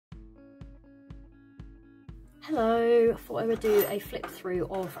Hello, I thought I would do a flip through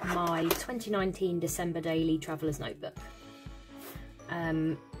of my 2019 December Daily Traveller's Notebook.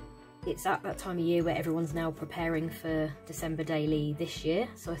 It's at that time of year where everyone's now preparing for December Daily this year,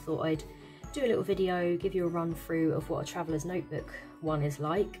 so I thought I'd do a little video, give you a run through of what a Traveller's Notebook one is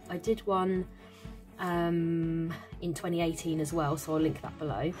like. I did one in 2018 as well, so I'll link that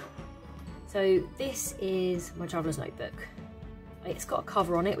below. So this is my Traveller's Notebook. It's got a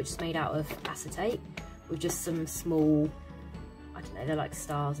cover on it which is made out of acetate with just some small, I don't know, they're like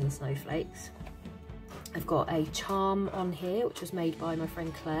stars and snowflakes. I've got a charm on here which was made by my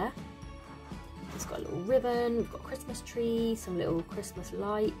friend Claire. It's got a little ribbon, we've got a Christmas tree, some little Christmas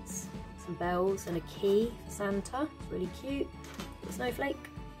lights, some bells and a key for Santa. It's really cute. Little snowflake.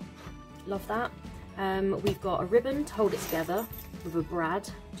 Love that. We've got a ribbon to hold it together with a brad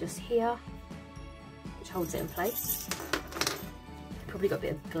just here, which holds it in place. Probably got a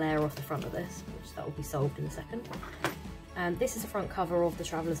bit of glare off the front of this, which that will be solved in a second. This is the front cover of the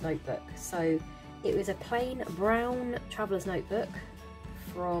Traveller's Notebook. So it was a plain brown Traveller's Notebook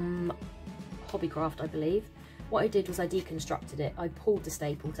from Hobbycraft, I believe. What I did was I deconstructed it. I pulled the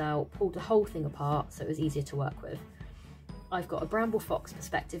staples out, pulled the whole thing apart so it was easier to work with. I've got a Bramble Fox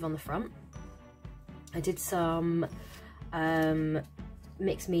perspective on the front. I did some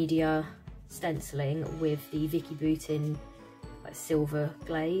mixed media stenciling with the Vicky Boutin like silver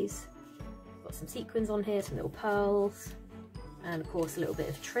glaze. Got some sequins on here, some little pearls, and of course a little bit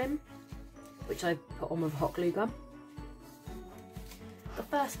of trim, which I put on with hot glue gun. The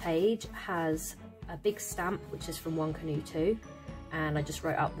first page has a big stamp, which is from One Canoe 2, and I just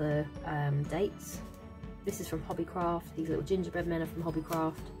wrote out the dates. This is from Hobbycraft. These little gingerbread men are from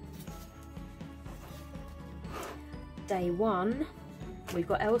Hobbycraft. Day 1, we've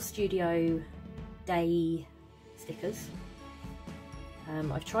got Elle Studio Day stickers.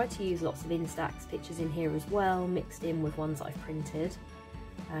 I've tried to use lots of Instax pictures in here as well, mixed in with ones that I've printed.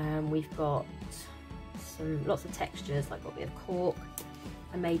 We've got lots of textures, like got a bit of cork.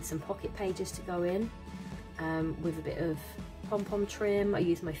 I made some pocket pages to go in with a bit of pom-pom trim. I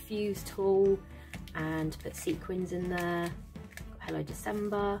used my fuse tool and put sequins in there. Got Hello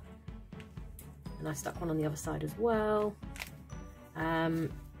December, and I stuck one on the other side as well. I've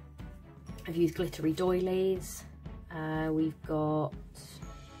used glittery doilies. We've got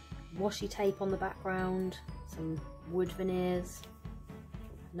washi tape on the background, some wood veneers,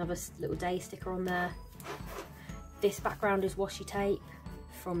 another little day sticker on there. This background is washi tape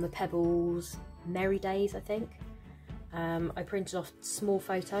from the Pebbles Merry Days, I think. I printed off small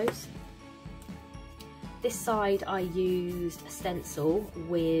photos. This side I used a stencil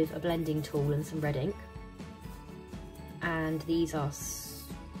with a blending tool and some red ink. And these are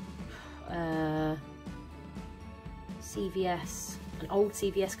CVS, an old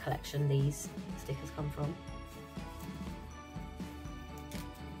CVS collection these stickers come from.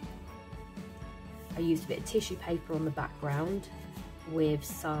 I used a bit of tissue paper on the background with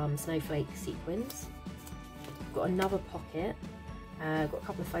some snowflake sequins. Got another pocket, got a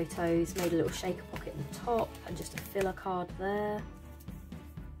couple of photos, made a little shaker pocket in the top and just a filler card there.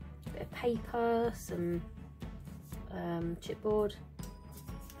 A bit of paper, some chipboard.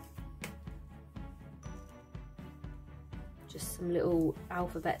 Just some little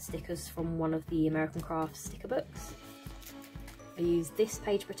alphabet stickers from one of the American Crafts sticker books. I used this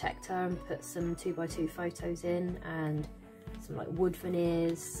page protector and put some 2x2 photos in and some like wood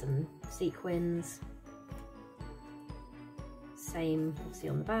veneers, some sequins. Same obviously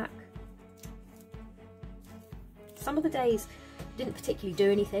on the back. Some of the days didn't particularly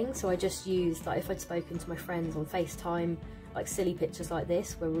do anything, so I just used, like if I'd spoken to my friends on FaceTime, like silly pictures like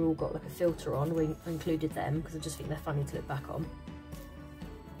this where we all got like a filter on, we included them because I just think they're funny to look back on.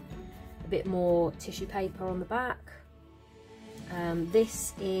 A bit more tissue paper on the back.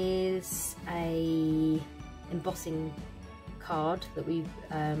 This is a embossing card that we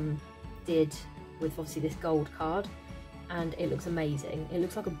did with obviously this gold card, and it looks amazing. It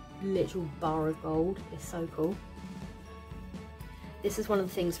looks like a literal bar of gold. It's so cool. This is one of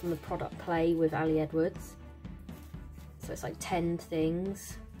the things from the product play with Ali Edwards. So it's like 10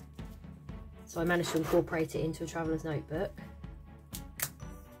 things. So I managed to incorporate it into a Traveller's Notebook.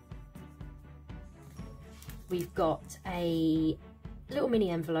 We've got a little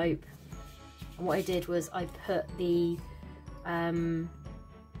mini envelope, and what I did was I put a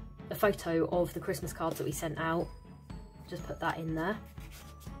photo of the Christmas cards that we sent out, just put that in there.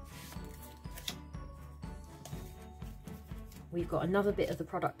 We've got another bit of the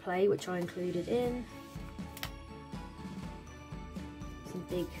product play which I included in. Some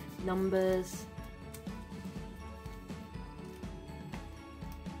big numbers.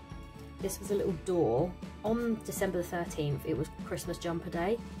 This was a little door On December the 13th, it was Christmas jumper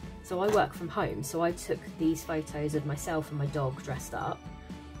day. So I work from home, so I took these photos of myself and my dog dressed up,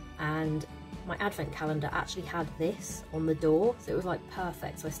 and my advent calendar actually had this on the door, so it was like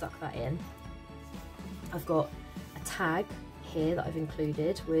perfect, so I stuck that in. I've got a tag here that I've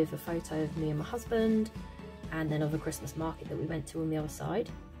included with a photo of me and my husband, and then of a Christmas market that we went to on the other side.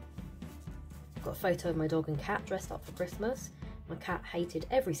 I've got a photo of my dog and cat dressed up for Christmas. My cat hated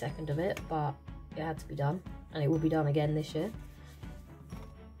every second of it, but it had to be done, and it will be done again this year.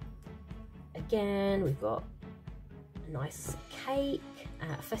 Again, we've got a nice cake,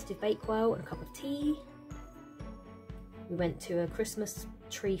 a festive bakewell and a cup of tea. We went to a Christmas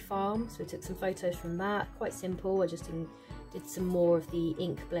tree farm, so we took some photos from that. Quite simple. I just did some more of the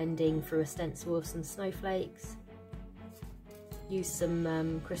ink blending through a stencil of some snowflakes. Used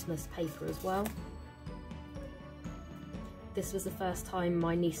some Christmas paper as well. This was the first time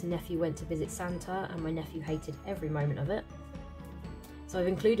my niece and nephew went to visit Santa, and my nephew hated every moment of it. So I've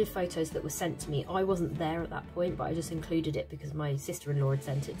included photos that were sent to me. I wasn't there at that point, but I just included it because my sister-in-law had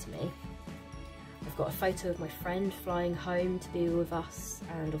sent it to me. I've got a photo of my friend flying home to be with us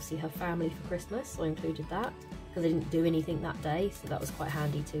and obviously her family for Christmas, so I included that because I didn't do anything that day, so that was quite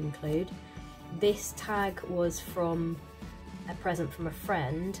handy to include. This tag was from a present from a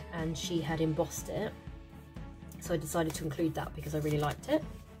friend, and she had embossed it, so I decided to include that because I really liked it.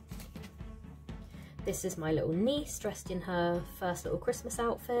 This is my little niece dressed in her first little Christmas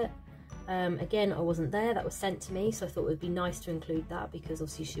outfit. Again, I wasn't there, that was sent to me, so I thought it would be nice to include that because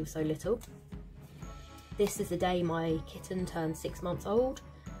obviously she was so little. This is the day my kitten turned 6 months old,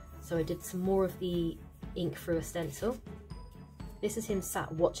 so I did some more of the ink through a stencil. This is him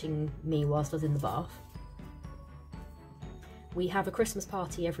sat watching me whilst I was in the bath. We have a Christmas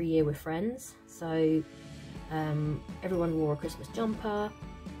party every year with friends, so everyone wore a Christmas jumper.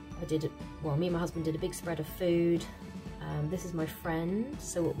 Me and my husband did a big spread of food. This is my friend,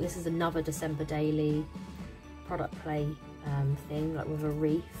 so this is another December daily product play thing, like with a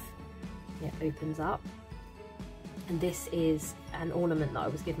wreath. It opens up. And this is an ornament that I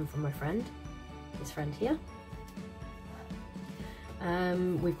was given from my friend, this friend here.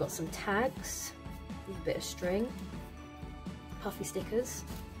 We've got some tags, a bit of string, puffy stickers,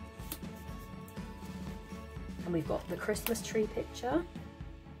 and we've got the Christmas tree picture,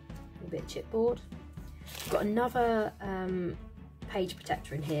 a bit of chipboard. We've got another page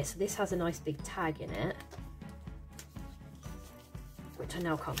protector in here, so this has a nice big tag in it, which I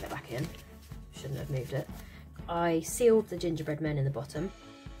now can't get back in. Shouldn't have moved it. I sealed the gingerbread men in the bottom.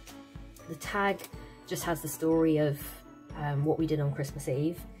 The tag just has the story of what we did on Christmas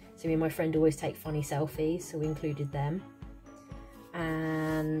Eve. So me and my friend always take funny selfies, so we included them.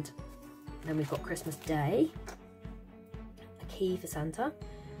 And then we've got Christmas Day, a key for Santa,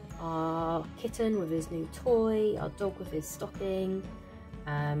 our kitten with his new toy, our dog with his stocking.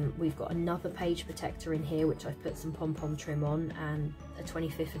 We've got another page protector in here which I've put some pom-pom trim on, and a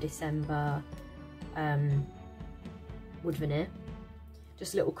 25th of December wood veneer.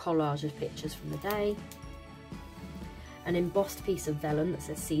 Just a little collage of pictures from the day. An embossed piece of vellum that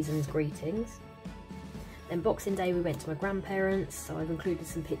says Season's Greetings. Then Boxing Day we went to my grandparents, so I've included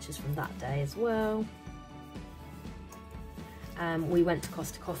some pictures from that day as well. We went to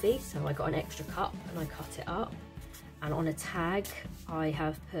Costa Coffee, so I got an extra cup and I cut it up. And on a tag I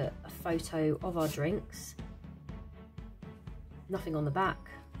have put a photo of our drinks. Nothing on the back.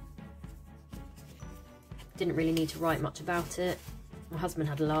 Didn't really need to write much about it. My husband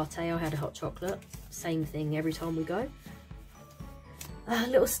had a latte, I had a hot chocolate. Same thing every time we go. A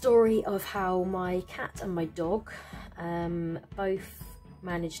little story of how my cat and my dog both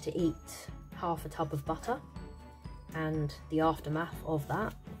managed to eat half a tub of butter, and the aftermath of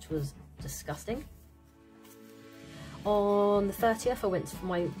that, which was disgusting. On the 30th I went for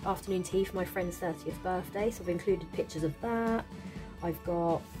my afternoon tea for my friend's 30th birthday, so I've included pictures of that. I've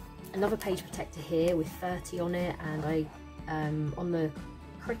got another page protector here with 30 on it, and I on the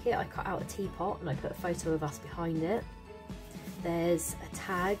cricket I cut out a teapot and I put a photo of us behind it. There's a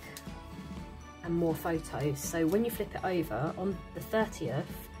tag and more photos, so when you flip it over, on the 30th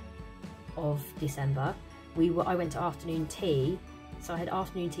of December I went to afternoon tea, so I had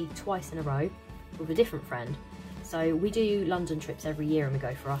afternoon tea twice in a row with a different friend. So we do London trips every year and we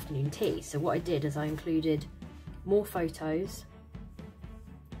go for afternoon tea, so what I did is I included more photos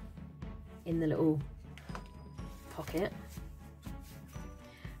in the little pocket,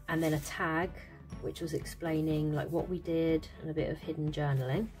 and then a tag which was explaining like what we did and a bit of hidden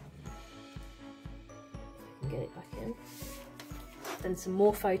journaling. I can get it back in. Then some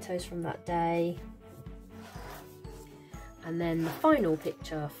more photos from that day, And then the final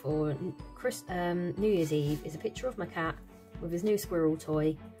picture for New Year's Eve is a picture of my cat with his new squirrel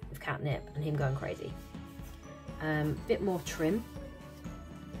toy with catnip and him going crazy. Bit more trim.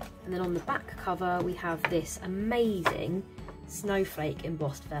 And then on the back cover we have this amazing snowflake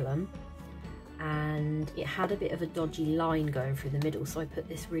embossed vellum, and it had a bit of a dodgy line going through the middle, so I put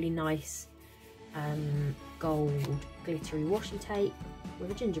this really nice gold glittery washi tape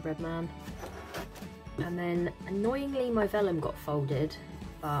with a gingerbread man. And then annoyingly my vellum got folded,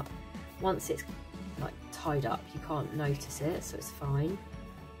 but once it's like tied up you can't notice it, so it's fine.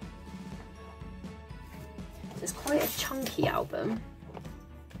 It's quite a chunky album,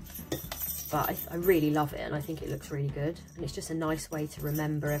 but I really love it and I think it looks really good, and it's just a nice way to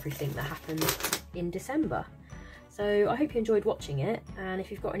remember everything that happened in December. So I hope you enjoyed watching it, and if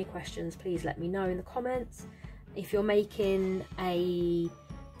you've got any questions please let me know in the comments. If you're making a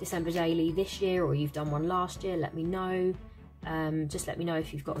December daily this year or you've done one last year, let me know. Just let me know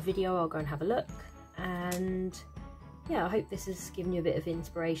if you've got a video, I'll go and have a look. And yeah, I hope this has given you a bit of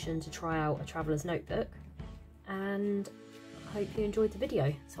inspiration to try out a traveller's notebook, and I hope you enjoyed the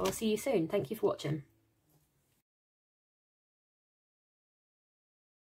video. So I'll see you soon. Thank you for watching.